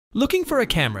Looking for a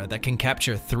camera that can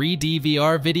capture 3D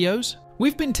VR videos?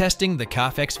 We've been testing the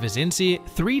Cafex Visinse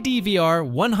 3D VR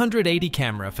 180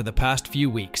 camera for the past few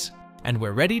weeks, and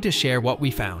we're ready to share what we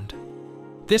found.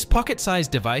 This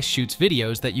pocket-sized device shoots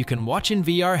videos that you can watch in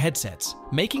VR headsets,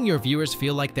 making your viewers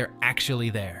feel like they're actually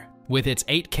there. With its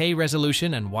 8K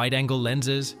resolution and wide-angle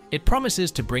lenses, it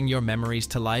promises to bring your memories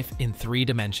to life in 3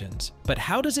 dimensions. But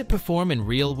how does it perform in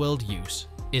real-world use?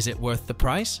 Is it worth the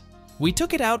price? We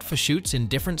took it out for shoots in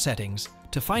different settings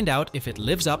to find out if it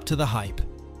lives up to the hype.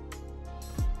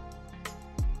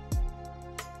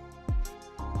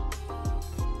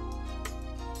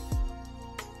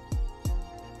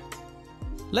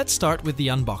 Let's start with the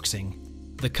unboxing.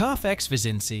 The Cafex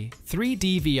Visinse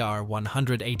 3D VR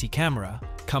 180 camera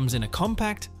comes in a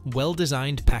compact,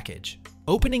 well-designed package.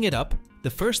 Opening it up, the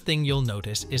first thing you'll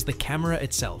notice is the camera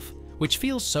itself, which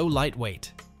feels so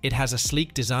lightweight. It has a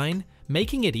sleek design,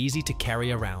 making it easy to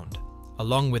carry around.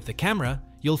 Along with the camera,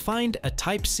 you'll find a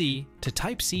Type-C to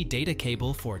Type-C data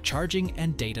cable for charging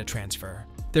and data transfer.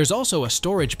 There's also a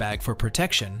storage bag for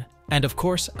protection, and of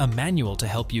course, a manual to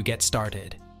help you get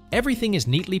started. Everything is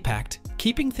neatly packed,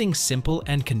 keeping things simple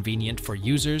and convenient for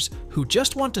users who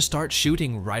just want to start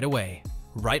shooting right away.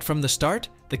 Right from the start,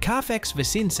 the Cafex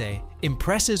Visinse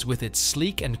impresses with its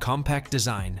sleek and compact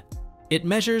design. It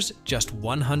measures just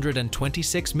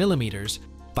 126mm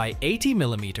by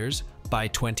 80mm by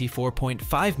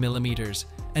 24.5mm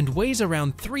and weighs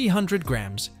around 300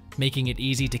 grams, making it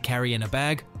easy to carry in a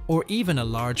bag or even a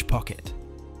large pocket.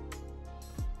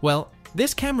 Well,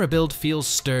 this camera build feels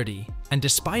sturdy, and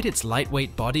despite its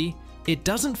lightweight body, it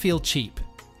doesn't feel cheap.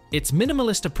 Its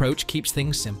minimalist approach keeps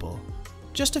things simple.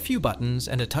 Just a few buttons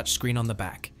and a touchscreen on the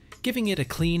back, giving it a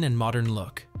clean and modern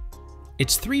look.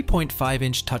 Its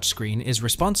 3.5-inch touchscreen is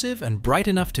responsive and bright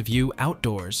enough to view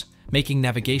outdoors, making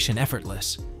navigation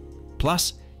effortless.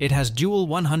 Plus, it has dual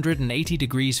 180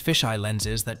 degrees fisheye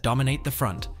lenses that dominate the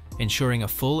front, ensuring a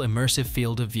full immersive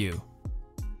field of view.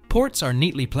 Ports are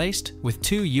neatly placed with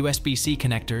 2 USB-C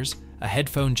connectors, a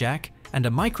headphone jack, and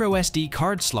a microSD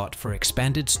card slot for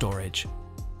expanded storage.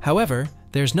 However,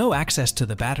 there's no access to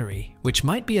the battery, which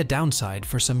might be a downside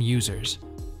for some users.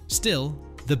 Still,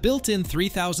 the built-in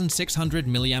 3600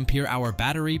 mAh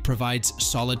battery provides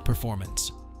solid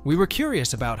performance. We were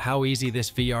curious about how easy this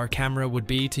VR camera would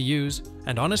be to use,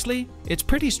 and honestly, it's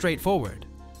pretty straightforward.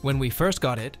 When we first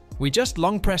got it, we just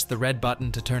long pressed the red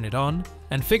button to turn it on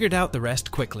and figured out the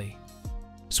rest quickly.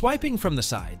 Swiping from the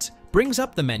sides brings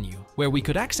up the menu where we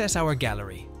could access our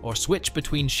gallery or switch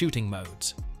between shooting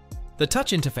modes. The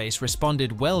touch interface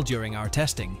responded well during our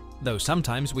testing, though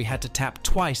sometimes we had to tap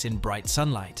twice in bright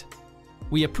sunlight.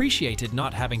 We appreciated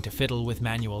not having to fiddle with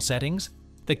manual settings.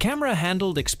 The camera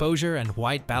handled exposure and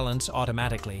white balance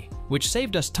automatically, which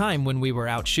saved us time when we were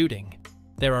out shooting.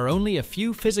 There are only a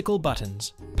few physical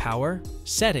buttons: power,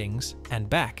 settings, and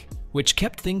back, which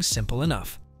kept things simple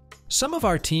enough. Some of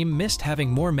our team missed having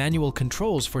more manual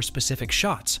controls for specific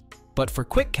shots, but for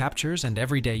quick captures and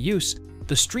everyday use,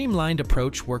 the streamlined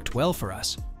approach worked well for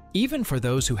us, even for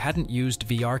those who hadn't used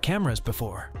VR cameras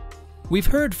before. We've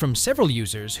heard from several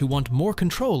users who want more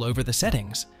control over the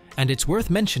settings, and it's worth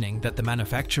mentioning that the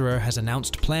manufacturer has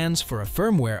announced plans for a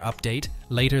firmware update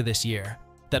later this year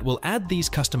that will add these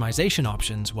customization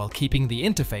options while keeping the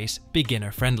interface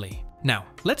beginner-friendly. Now,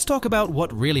 let's talk about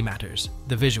what really matters: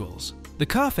 the visuals. The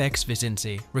Cafex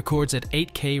Visinse records at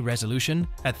 8K resolution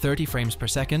at 30 frames per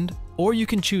second, or you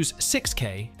can choose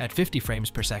 6K at 50 frames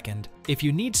per second if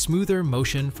you need smoother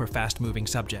motion for fast-moving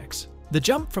subjects. The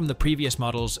jump from the previous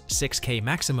model's 6K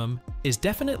maximum is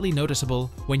definitely noticeable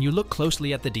when you look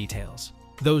closely at the details.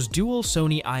 Those dual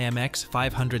Sony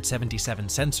IMX577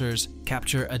 sensors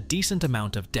capture a decent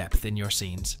amount of depth in your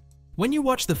scenes. When you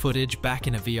watch the footage back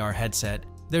in a VR headset,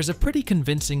 there's a pretty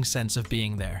convincing sense of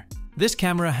being there. This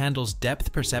camera handles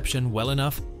depth perception well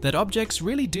enough that objects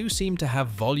really do seem to have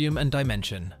volume and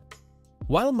dimension.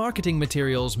 While marketing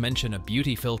materials mention a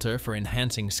beauty filter for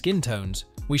enhancing skin tones,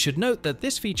 we should note that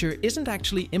this feature isn't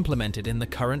actually implemented in the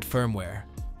current firmware.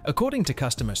 According to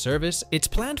customer service, it's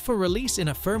planned for release in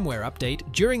a firmware update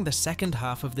during the second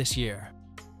half of this year.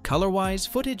 Color-wise,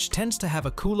 footage tends to have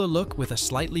a cooler look with a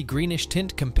slightly greenish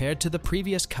tint compared to the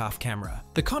previous CAF camera.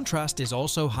 The contrast is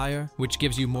also higher, which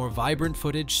gives you more vibrant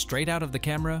footage straight out of the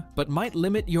camera, but might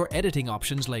limit your editing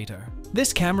options later.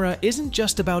 This camera isn't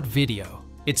just about video,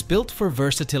 it's built for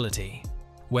versatility.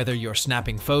 Whether you're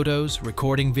snapping photos,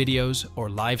 recording videos, or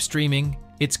live streaming,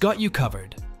 it's got you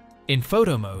covered. In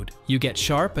photo mode, you get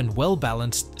sharp and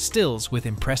well-balanced stills with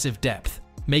impressive depth,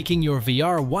 making your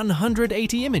VR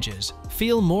 180 images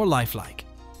feel more lifelike.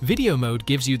 Video mode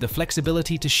gives you the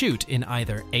flexibility to shoot in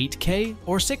either 8K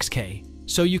or 6K,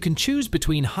 so you can choose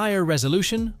between higher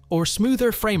resolution or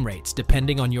smoother frame rates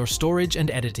depending on your storage and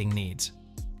editing needs.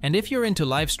 And if you're into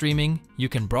live streaming, you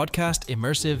can broadcast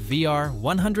immersive VR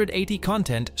 180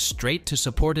 content straight to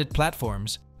supported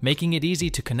platforms, making it easy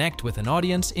to connect with an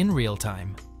audience in real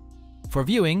time. For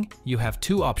viewing, you have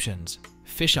two options: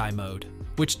 fisheye mode,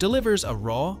 which delivers a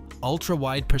raw,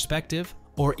 ultra-wide perspective,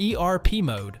 or ERP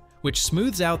mode, which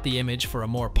smooths out the image for a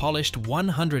more polished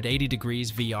 180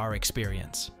 degrees VR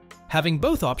experience. Having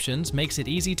both options makes it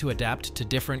easy to adapt to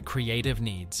different creative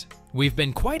needs. We've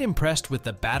been quite impressed with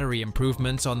the battery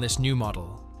improvements on this new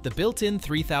model. The built-in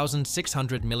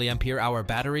 3600 mAh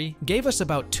battery gave us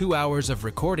about 2 hours of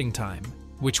recording time,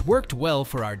 which worked well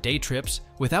for our day trips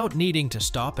without needing to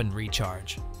stop and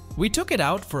recharge. We took it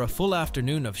out for a full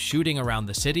afternoon of shooting around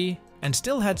the city and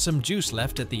still had some juice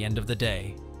left at the end of the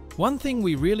day. One thing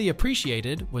we really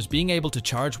appreciated was being able to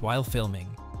charge while filming.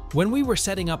 When we were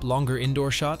setting up longer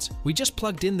indoor shots, we just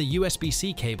plugged in the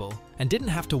USB-C cable and didn't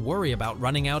have to worry about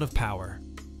running out of power.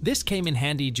 This came in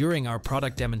handy during our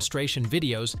product demonstration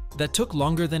videos that took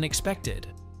longer than expected.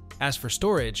 As for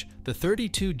storage, the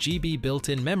 32 GB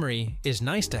built-in memory is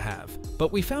nice to have,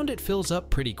 but we found it fills up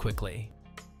pretty quickly.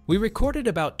 We recorded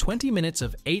about 20 minutes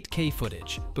of 8K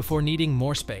footage before needing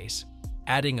more space.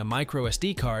 Adding a micro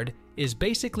SD card is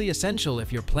basically essential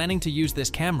if you're planning to use this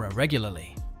camera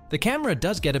regularly. The camera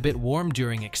does get a bit warm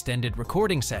during extended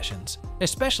recording sessions,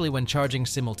 especially when charging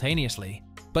simultaneously,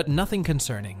 but nothing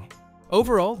concerning.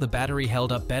 Overall, the battery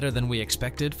held up better than we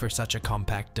expected for such a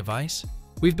compact device.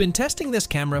 We've been testing this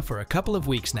camera for a couple of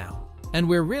weeks now, and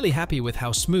we're really happy with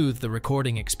how smooth the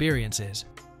recording experience is.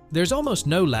 There's almost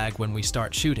no lag when we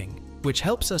start shooting, which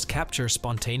helps us capture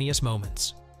spontaneous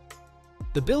moments.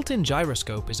 The built-in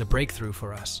gyroscope is a breakthrough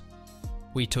for us.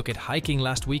 We took it hiking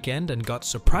last weekend and got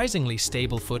surprisingly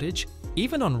stable footage,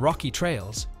 even on rocky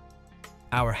trails.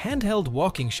 Our handheld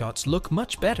walking shots look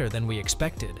much better than we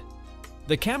expected.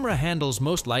 The camera handles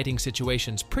most lighting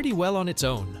situations pretty well on its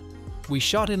own. We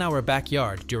shot in our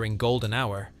backyard during golden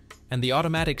hour, and the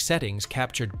automatic settings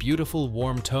captured beautiful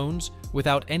warm tones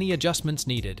without any adjustments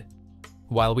needed.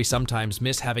 While we sometimes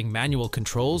miss having manual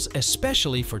controls,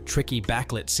 especially for tricky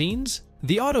backlit scenes,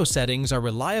 the auto settings are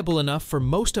reliable enough for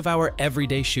most of our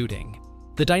everyday shooting.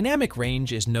 The dynamic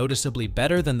range is noticeably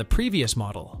better than the previous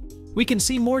model. We can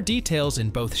see more details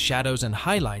in both shadows and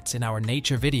highlights in our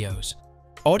nature videos.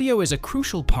 Audio is a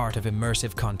crucial part of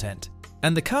immersive content,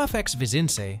 and the CarFX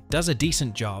Visinse does a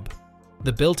decent job.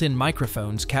 The built-in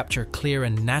microphones capture clear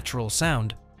and natural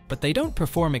sound, but they don't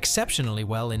perform exceptionally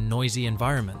well in noisy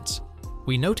environments.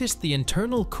 We noticed the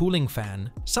internal cooling fan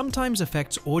sometimes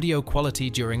affects audio quality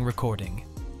during recording.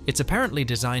 It's apparently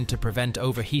designed to prevent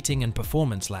overheating and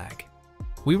performance lag.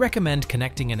 We recommend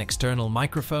connecting an external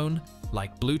microphone,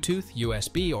 like Bluetooth,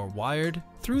 USB, or wired,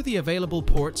 through the available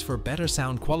ports for better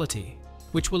sound quality,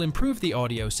 which will improve the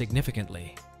audio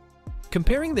significantly.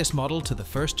 Comparing this model to the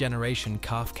first-generation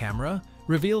CAF camera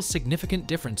reveals significant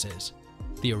differences.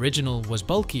 The original was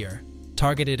bulkier,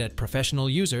 targeted at professional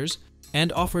users,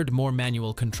 and offered more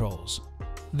manual controls.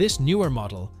 This newer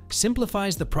model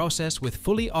simplifies the process with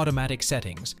fully automatic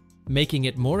settings, making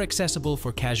it more accessible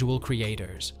for casual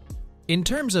creators. In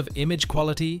terms of image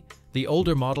quality, the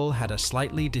older model had a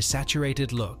slightly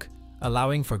desaturated look,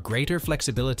 allowing for greater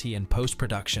flexibility in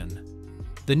post-production.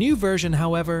 The new version,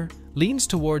 however, leans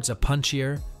towards a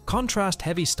punchier,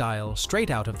 contrast-heavy style straight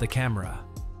out of the camera.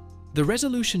 The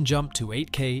resolution jump to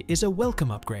 8K is a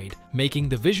welcome upgrade, making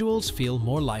the visuals feel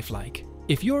more lifelike.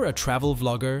 If you're a travel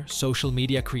vlogger, social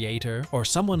media creator, or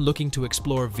someone looking to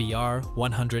explore VR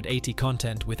 180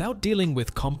 content without dealing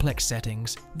with complex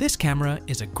settings, this camera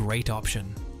is a great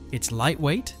option. It's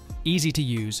lightweight, easy to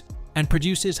use, and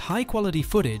produces high-quality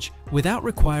footage without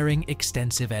requiring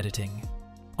extensive editing.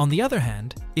 On the other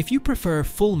hand, if you prefer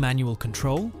full manual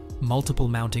control, multiple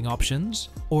mounting options,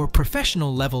 or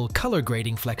professional-level color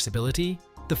grading flexibility,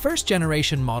 the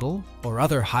first-generation model or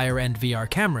other higher-end VR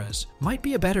cameras might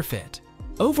be a better fit.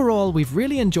 Overall, we've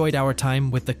really enjoyed our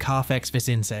time with the CarFX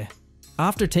Visinse.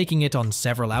 After taking it on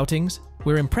several outings,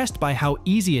 we're impressed by how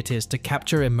easy it is to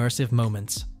capture immersive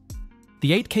moments.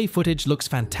 The 8K footage looks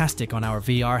fantastic on our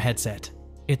VR headset.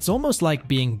 It's almost like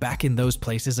being back in those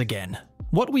places again.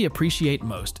 What we appreciate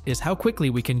most is how quickly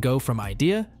we can go from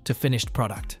idea to finished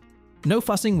product. No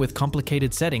fussing with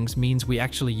complicated settings means we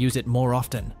actually use it more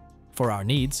often. For our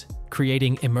needs,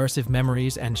 creating immersive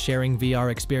memories and sharing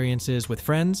VR experiences with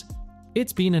friends,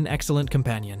 it's been an excellent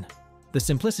companion. The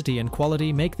simplicity and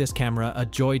quality make this camera a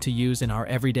joy to use in our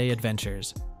everyday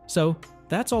adventures. So,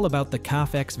 that's all about the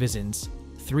CarFX Visinse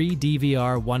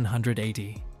 3DVR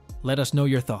 180. Let us know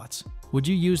your thoughts. Would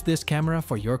you use this camera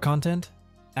for your content?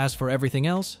 As for everything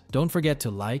else, don't forget to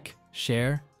like,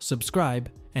 share, subscribe,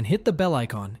 and hit the bell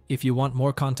icon if you want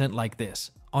more content like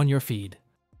this on your feed.